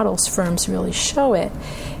new models firms really show it,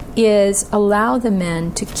 is allow the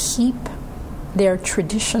men to keep their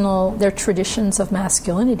traditions of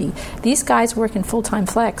masculinity. These guys working full-time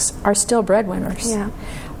flex are still breadwinners.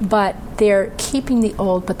 But they're keeping the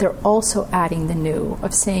old, but they're also adding the new,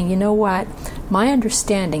 of saying, you know what, my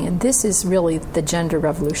understanding, and this is really the gender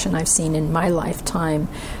revolution I've seen in my lifetime,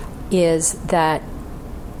 is that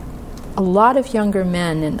a lot of younger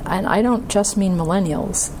men, and I don't just mean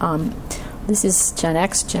millennials, this is Gen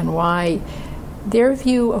X, Gen Y, their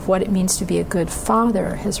view of what it means to be a good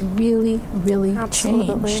father has really, really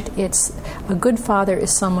changed. It's a good father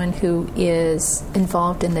is someone who is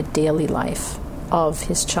involved in the daily life of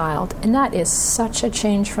his child, and that is such a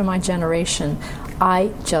change for my generation.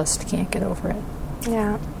 I just can't get over it.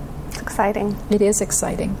 Yeah, it's exciting. It is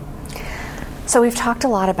exciting. So we've talked a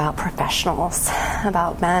lot about professionals,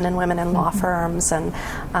 about men and women in law firms, and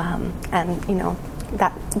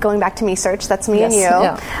that going back to Me Search, that's me and you.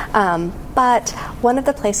 Yeah. But one of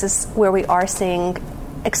the places where we are seeing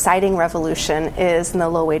exciting revolution is in the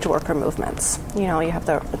low-wage worker movements. You have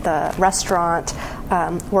the restaurant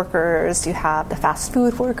workers, you have the fast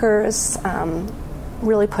food workers,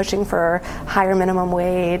 really pushing for higher minimum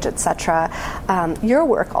wage, etc. Your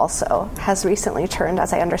work also has recently turned,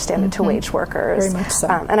 as I understand it, to wage workers. Very much so.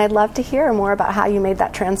 And I'd love to hear more about how you made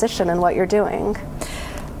that transition and what you're doing.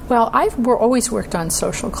 Well, I've always worked on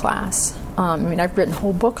social class. I've written a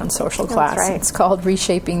whole book on social class. That's right. It's called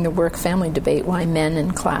Reshaping the Work-Family Debate, Why Men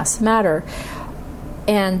and Class Matter.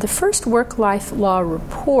 And the first work-life law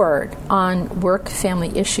report on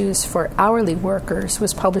work-family issues for hourly workers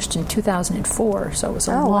was published in 2004, so it was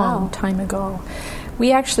a long time ago.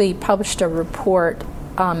 We actually published a report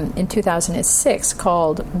in 2006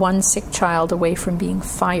 called One Sick Child Away from Being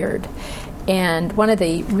Fired. And one of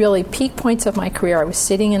the really peak points of my career, I was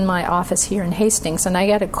sitting in my office here in Hastings, and I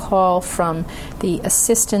got a call from the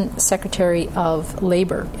Assistant Secretary of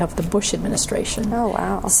Labor of the Bush administration.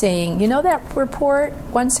 Saying, that report,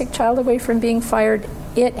 One Sick Child Away from Being Fired,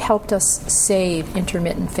 it helped us save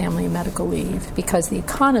intermittent family medical leave, because the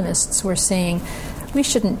economists were saying, we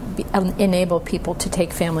shouldn't enable people to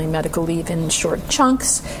take family medical leave in short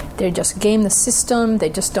chunks. They just game the system. They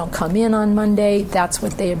just don't come in on Monday. That's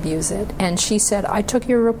what they abuse it. And she said, I took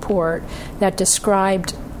your report that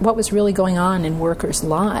described what was really going on in workers'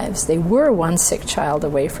 lives. They were one sick child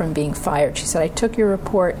away from being fired. She said, I took your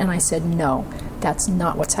report, and I said, no, that's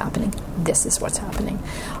not what's happening. This is what's happening.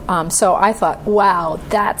 So I thought, wow,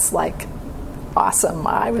 that's awesome.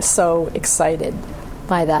 I was so excited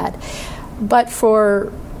by that. But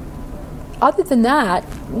other than that,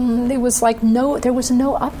 there was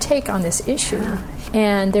no uptake on this issue.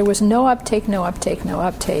 And there was no uptake.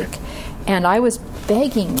 And I was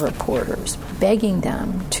begging reporters, begging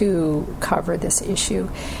them to cover this issue.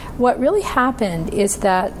 What really happened is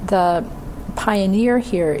that the pioneer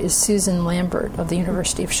here is Susan Lambert of the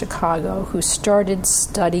University of Chicago, who started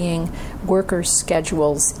studying workers'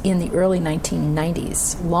 schedules in the early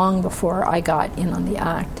 1990s, long before I got in on the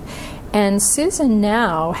act. And Susan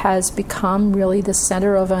now has become really the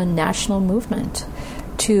center of a national movement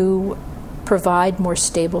to provide more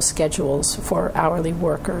stable schedules for hourly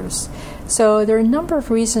workers. So there are a number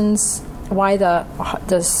of reasons why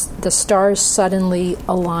the stars suddenly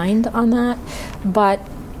aligned on that, but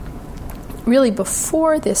really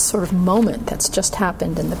before this sort of moment that's just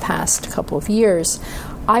happened in the past couple of years,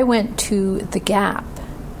 I went to the Gap,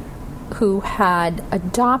 who had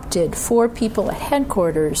adopted for people at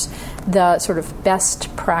headquarters the sort of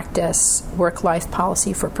best practice work-life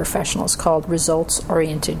policy for professionals called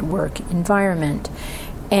results-oriented work environment.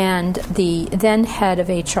 And the then head of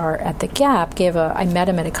HR at the Gap I met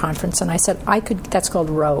him at a conference, and I said, that's called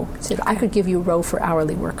ROW. I said, I could give you ROW for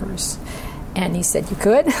hourly workers. And he said, you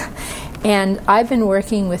could? And I've been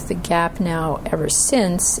working with the Gap now ever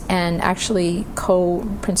since, and actually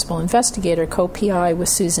co-principal investigator, co-PI with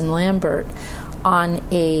Susan Lambert on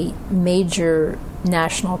a major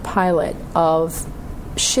national pilot of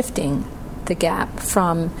shifting the Gap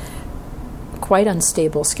from quite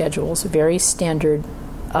unstable schedules, very standard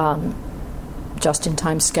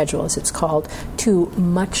just-in-time schedule, as it's called, to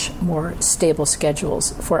much more stable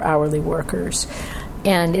schedules for hourly workers.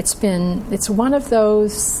 And it's one of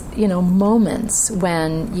those, moments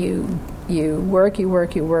when you You work,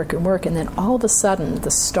 and then all of a sudden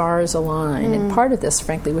the stars align. And part of this,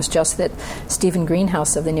 frankly, was just that Stephen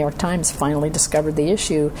Greenhouse of the New York Times finally discovered the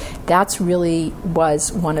issue. That's really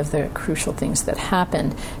was one of the crucial things that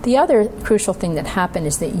happened. The other crucial thing that happened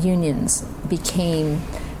is that unions became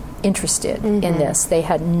interested in this. They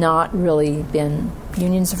had not really been,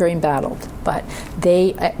 unions are very embattled, but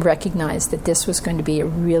they recognized that this was going to be a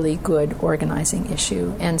really good organizing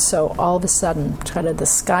issue. And so all of a sudden, kind of the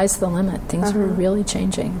sky's the limit. Things were really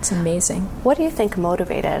changing. It's amazing. What do you think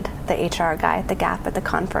motivated the HR guy at the Gap at the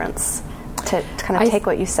conference to kind of take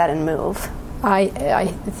what you said and move? I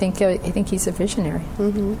think he's a visionary.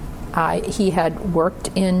 He had worked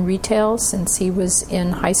in retail since he was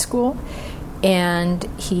in high school, and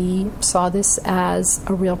he saw this as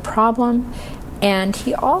a real problem. And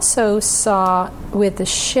he also saw, with the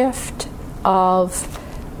shift of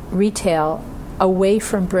retail away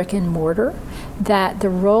from brick and mortar, that the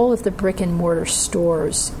role of the brick and mortar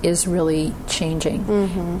stores is really changing,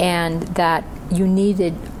 and that you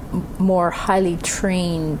needed more highly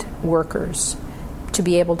trained workers to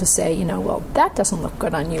be able to say, you know, well, that doesn't look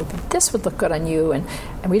good on you, but this would look good on you, and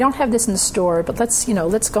we don't have this in the store, but let's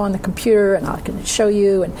go on the computer and I can show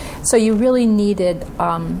you. And so you really needed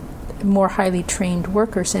more highly trained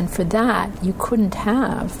workers, and for that you couldn't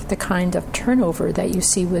have the kind of turnover that you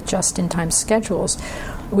see with just-in-time schedules,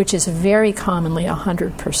 which is very commonly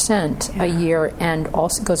 100% a year, and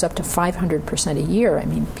also goes up to 500% a year. I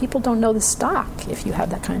mean, people don't know the stock if you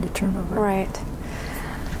have that kind of turnover. Right.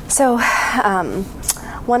 So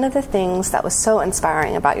one of the things that was so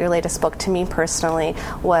inspiring about your latest book to me personally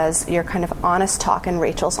was your kind of honest talk and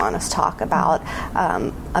Rachel's honest talk about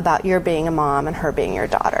your being a mom and her being your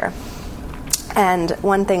daughter. And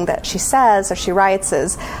one thing that she says, or she writes,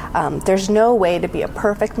 is there's no way to be a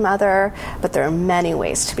perfect mother, but there are many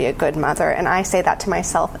ways to be a good mother. And I say that to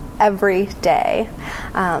myself every day.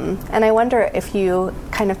 And I wonder if you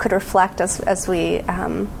kind of could reflect as we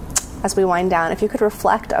wind down, if you could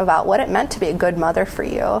reflect about what it meant to be a good mother for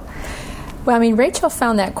you. Well, I mean, Rachel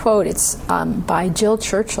found that quote. It's by Jill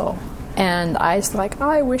Churchill. And I was like, oh,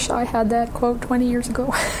 I wish I had that quote 20 years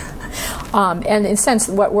ago. And in a sense,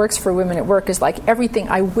 what works for women at work is like everything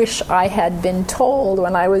I wish I had been told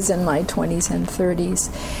when I was in my 20s and 30s.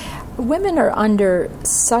 Women are under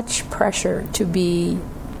such pressure to be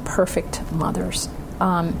perfect mothers.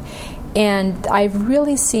 And I've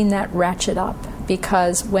really seen that ratchet up,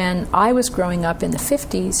 because when I was growing up in the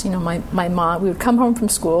 50s, you know, my mom, we would come home from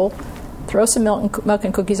school, throw some milk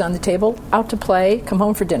and cookies on the table, out to play, come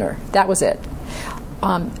home for dinner. That was it.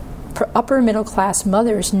 Upper middle class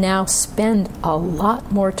mothers now spend a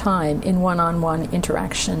lot more time in one-on-one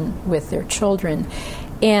interaction with their children.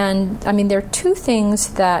 And I mean, there are two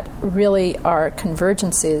things that really are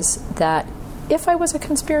convergences that, if I was a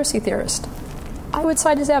conspiracy theorist, I would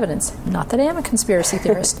cite as evidence. Not that I am a conspiracy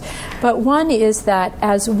theorist, but one is that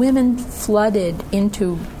as women flooded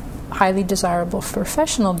into highly desirable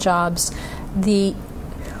professional jobs, the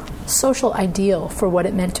social ideal for what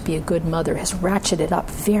it meant to be a good mother has ratcheted up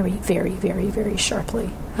very, very, very, very sharply.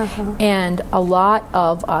 And a lot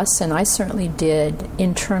of us, and I certainly did,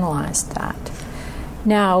 internalize that.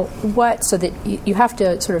 Now, so that you have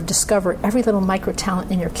to sort of discover every little micro talent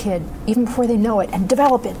in your kid, even before they know it, and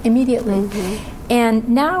develop it immediately. And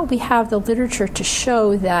now we have the literature to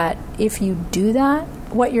show that if you do that,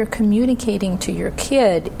 what you're communicating to your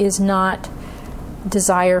kid is not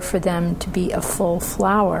desire for them to be a full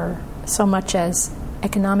flower so much as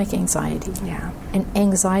economic anxiety and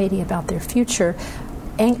anxiety about their future.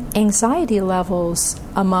 Anxiety levels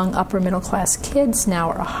among upper middle class kids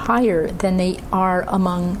now are higher than they are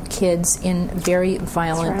among kids in very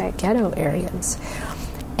violent ghetto areas.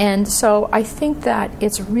 And so I think that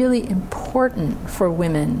it's really important for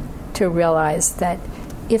women to realize that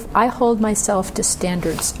if I hold myself to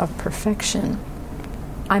standards of perfection,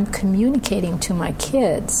 I'm communicating to my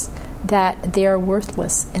kids that they are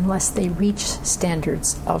worthless unless they reach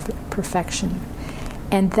standards of perfection.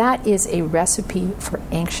 And that is a recipe for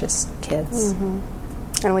anxious kids.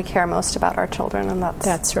 And we care most about our children, and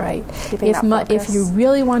that's right. If you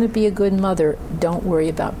really want to be a good mother, don't worry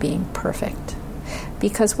about being perfect.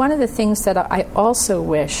 Because one of the things that I also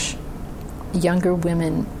wish younger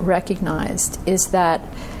women recognized is that,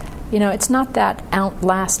 you know, it's not that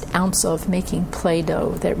last ounce of making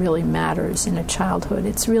Play-Doh that really matters in a childhood.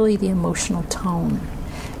 It's really the emotional tone.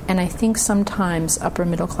 And I think sometimes upper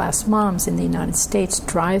middle class moms in the United States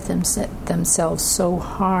drive themselves so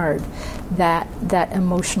hard that that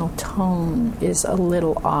emotional tone is a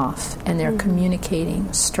little off, and they're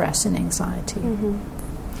communicating stress and anxiety.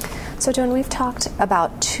 So, Joan, we've talked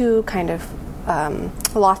about two kind of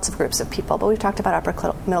lots of groups of people, but we've talked about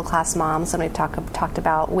upper middle class moms, and we've talked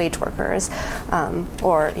about wage workers,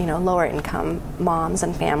 or lower income moms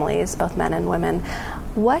and families, both men and women.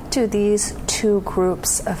 What do these two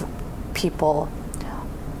groups of people,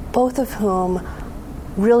 both of whom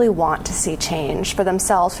really want to see change for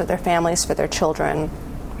themselves, for their families, for their children,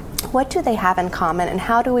 what do they have in common, and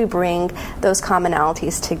how do we bring those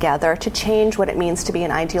commonalities together to change what it means to be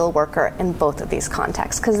an ideal worker in both of these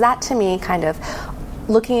contexts? Because that, to me, kind of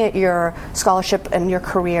looking at your scholarship and your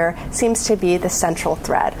career seems to be the central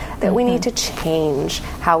thread, that we need to change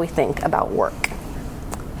how we think about work.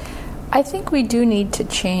 I think we do need to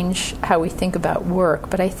change how we think about work,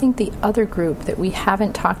 but I think the other group that we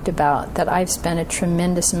haven't talked about, that I've spent a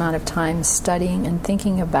tremendous amount of time studying and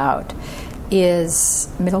thinking about, is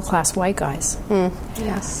middle-class white guys.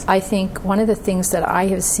 Yes. I think one of the things that I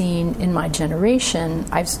have seen in my generation,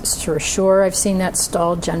 I've seen that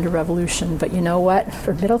stalled gender revolution, but you know what?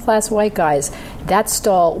 For middle-class white guys, that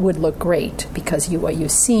stall would look great, because what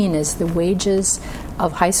you've seen is the wages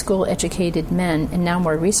of high school-educated men, and now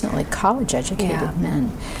more recently college-educated men,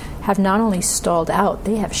 have not only stalled out,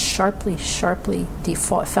 they have sharply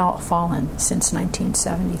fallen since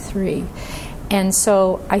 1973. And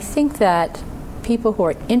so I think that people who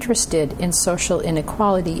are interested in social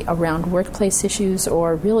inequality around workplace issues,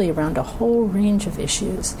 or really around a whole range of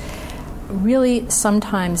issues, really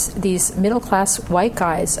sometimes these middle-class white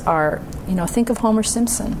guys are, think of Homer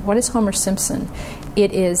Simpson. What is Homer Simpson?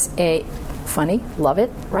 It is funny, love it,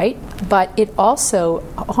 right? But it also,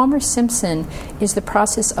 Homer Simpson is the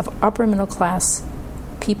process of upper middle-class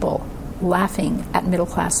people laughing at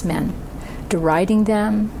middle-class men, deriding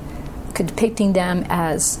them, depicting them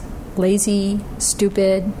as lazy,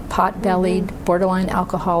 stupid, pot-bellied, borderline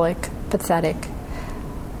alcoholic, pathetic.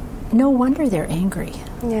 No wonder they're angry.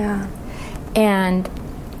 Yeah. And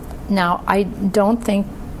now I don't think,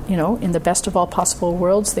 in the best of all possible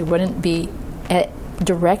worlds, they wouldn't be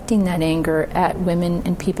directing that anger at women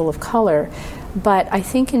and people of color. But I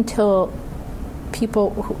think until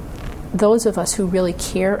those of us who really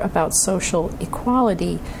care about social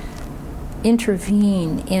equality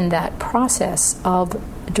intervene in that process of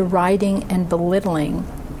deriding and belittling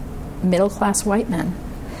middle-class white men,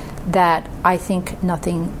 that I think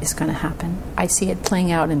nothing is going to happen. I see it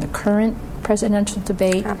playing out in the current presidential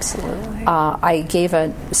debate. Absolutely. I gave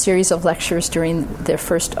a series of lectures during the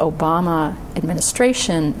first Obama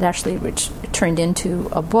administration, which turned into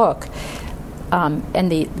a book.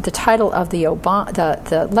 And the title of the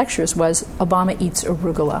lectures was "Obama Eats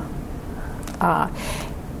Arugula."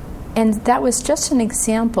 And that was just an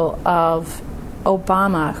example of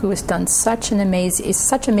Obama, who has done such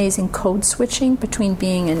amazing code switching between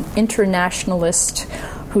being an internationalist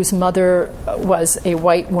whose mother was a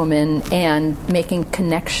white woman and making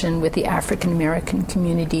connection with the African American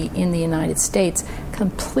community in the United States.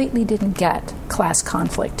 Completely didn't get class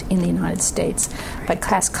conflict in the United States. But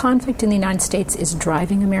class conflict in the United States is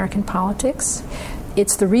driving American politics.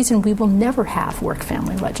 It's the reason we will never have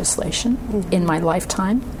work-family legislation in my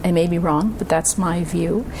lifetime. I may be wrong, but that's my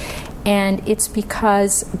view. And it's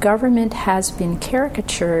because government has been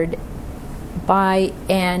caricatured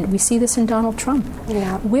and we see this in Donald Trump.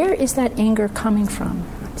 Yeah. Where is that anger coming from?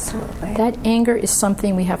 Absolutely. That anger is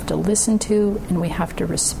something we have to listen to and we have to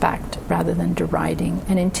respect rather than deriding.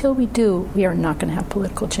 And until we do, we are not going to have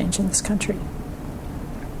political change in this country.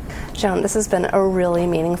 Joan, this has been a really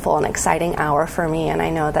meaningful and exciting hour for me, and I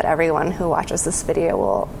know that everyone who watches this video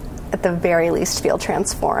will, at the very least, feel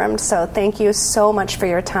transformed. So thank you so much for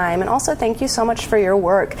your time, and also thank you so much for your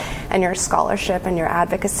work and your scholarship and your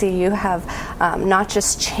advocacy. You have not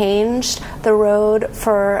just changed the road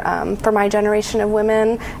for my generation of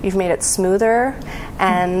women, you've made it smoother,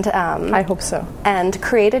 and I hope so, and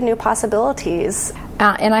created new possibilities.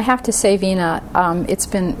 And I have to say, Veena, it's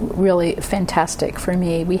been really fantastic for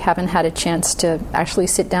me. We haven't had a chance to actually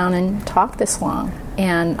sit down and talk this long,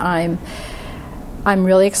 and I'm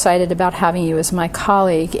really excited about having you as my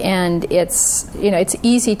colleague. And it's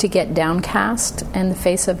easy to get downcast in the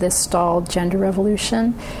face of this stalled gender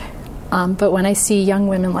revolution, but when I see young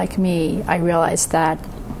women like me, I realize that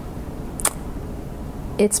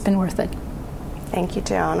it's been worth it. Thank you,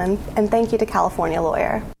 Joan, and thank you to California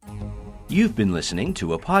Lawyer. You've been listening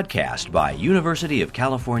to a podcast by University of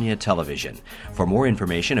California Television. For more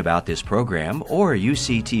information about this program or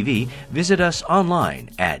UCTV, visit us online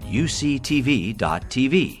at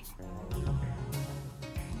uctv.tv.